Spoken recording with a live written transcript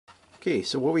Okay,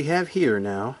 so what we have here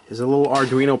now is a little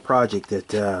Arduino project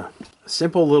that a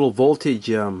simple little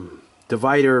voltage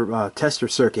divider tester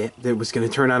circuit that was going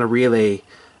to turn on a relay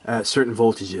at certain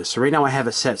voltages. So right now I have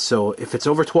it set so if it's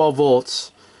over 12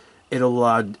 volts it'll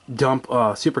dump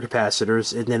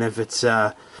supercapacitors, and then if it's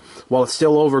while it's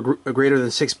still over greater than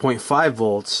 6.5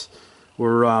 volts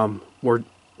we're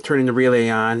turning the relay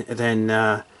on,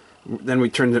 and then we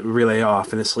turn the relay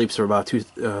off and it sleeps for about 2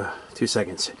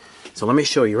 seconds. So let me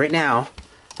show you. Right now,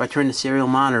 if I turn the serial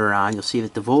monitor on, you'll see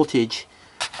that the voltage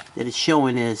that it's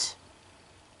showing is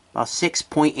about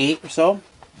 6.8 or so.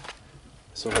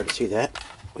 So hard to see that.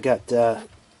 We got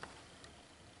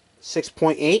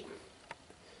 6.8,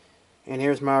 and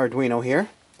here's my Arduino here.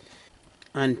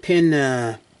 On pin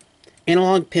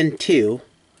analog pin 2,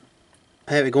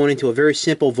 I have it going into a very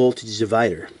simple voltage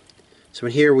divider. So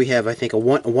in here we have, I think, a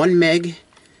 1 meg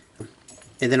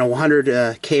and then a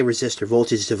 100k resistor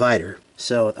voltage divider.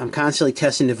 So I'm constantly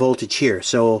testing the voltage here.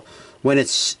 So when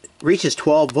it reaches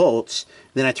 12 volts,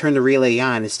 then I turn the relay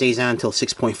on. It stays on until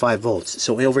 6.5 volts.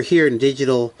 So over here in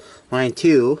digital line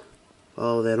 2,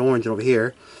 follow that orange over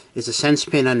here, is a sense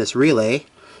pin on this relay.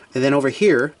 And then over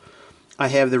here, I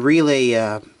have the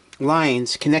relay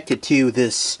lines connected to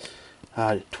this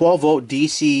 12 volt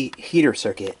DC heater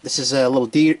circuit. This is a little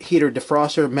heater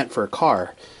defroster meant for a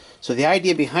car. So the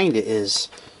idea behind it is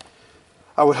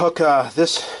I would hook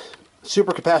this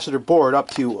supercapacitor board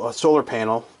up to a solar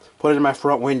panel, put it in my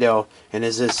front window, and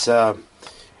as this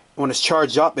when it's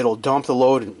charged up, it'll dump the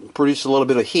load and produce a little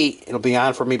bit of heat. It'll be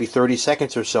on for maybe 30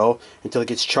 seconds or so until it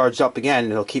gets charged up again,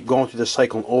 and it'll keep going through the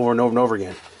cycle over and over and over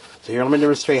again. So here, let me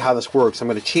demonstrate how this works. I'm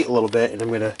going to cheat a little bit, and I'm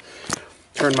going to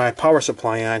turn my power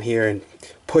supply on here and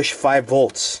push 5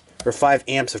 volts or 5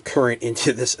 amps of current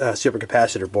into this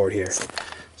supercapacitor board here.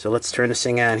 So let's turn this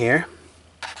thing on here.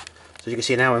 So you can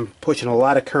see now I'm pushing a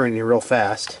lot of current here real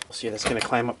fast. We'll see that's going to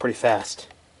climb up pretty fast.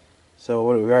 So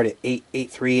what are we already at?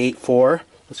 88384.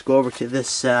 Let's go over to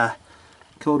this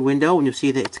code window and you'll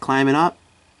see that it's climbing up.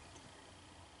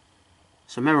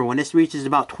 So remember, when this reaches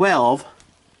about 12,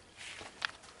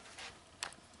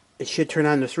 it should turn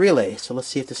on this relay. So let's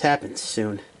see if this happens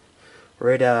soon.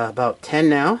 We're at about 10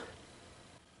 now.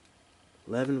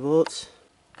 11 volts.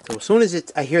 So as soon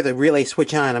as I hear the relay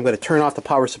switch on, I'm going to turn off the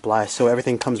power supply so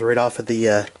everything comes right off of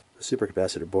the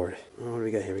supercapacitor board. What do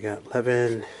we got here? We got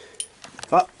 11.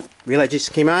 Oh, relay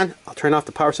just came on. I'll turn off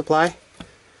the power supply.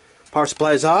 Power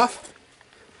supply is off.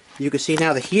 You can see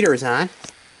now the heater is on. You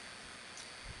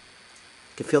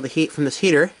can feel the heat from this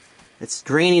heater. It's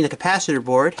draining the capacitor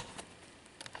board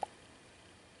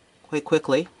quite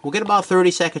quickly. We'll get about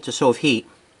 30 seconds or so of heat.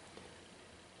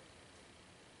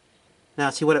 Now,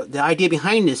 see what the idea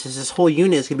behind this is. This whole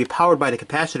unit is going to be powered by the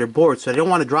capacitor board, so I don't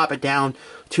want to drop it down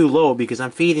too low because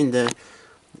I'm feeding the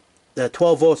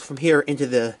 12 volts from here into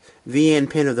the VN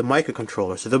pin of the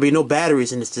microcontroller. So there'll be no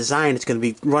batteries in this design. It's going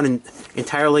to be running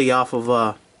entirely off of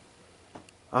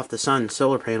off the sun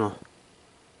solar panel.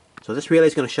 So this relay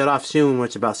is going to shut off soon when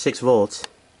it's about 6 volts.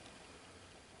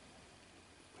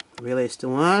 The relay is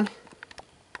still on.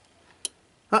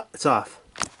 Oh, it's off.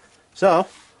 So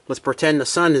let's pretend the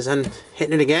sun is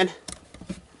hitting it again,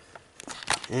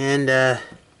 and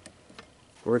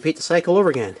we'll repeat the cycle over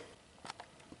again.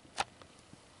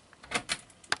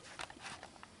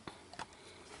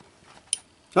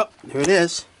 Oh, here it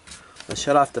is. Let's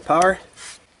shut off the power.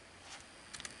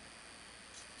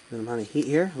 Good amount of heat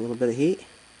here, a little bit of heat.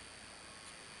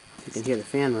 You can hear the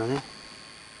fan running.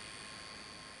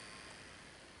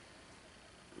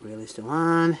 Relay still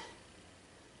on.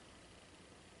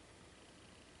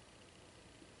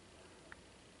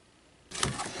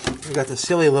 We got this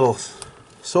silly little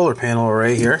solar panel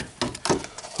array here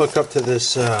hooked up to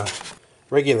this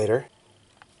regulator.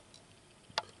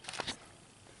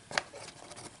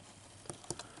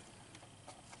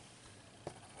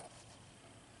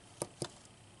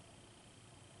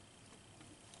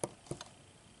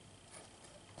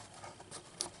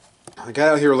 I got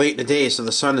out here late in the day, so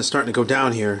the sun is starting to go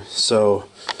down here. So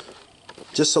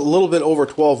just a little bit over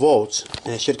 12 volts,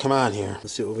 and it should come on here.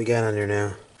 Let's see what we got on there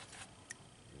now.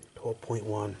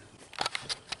 12.1.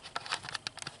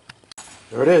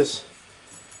 There it is.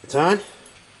 It's on.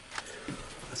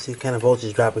 Let's see what kind of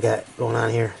voltage drop we got going on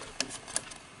here.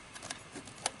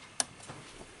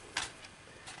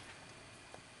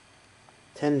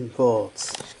 $10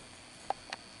 volts.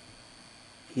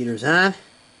 Heater's on.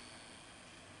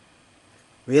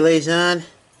 Relay's on.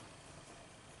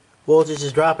 Voltage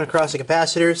is dropping across the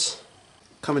capacitors,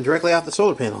 coming directly off the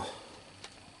solar panel.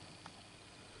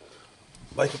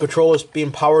 Microcontroller is being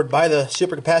powered by the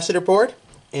supercapacitor board,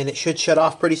 and it should shut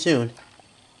off pretty soon.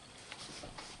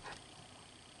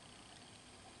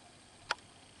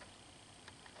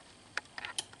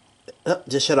 Oh,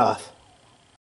 just shut off.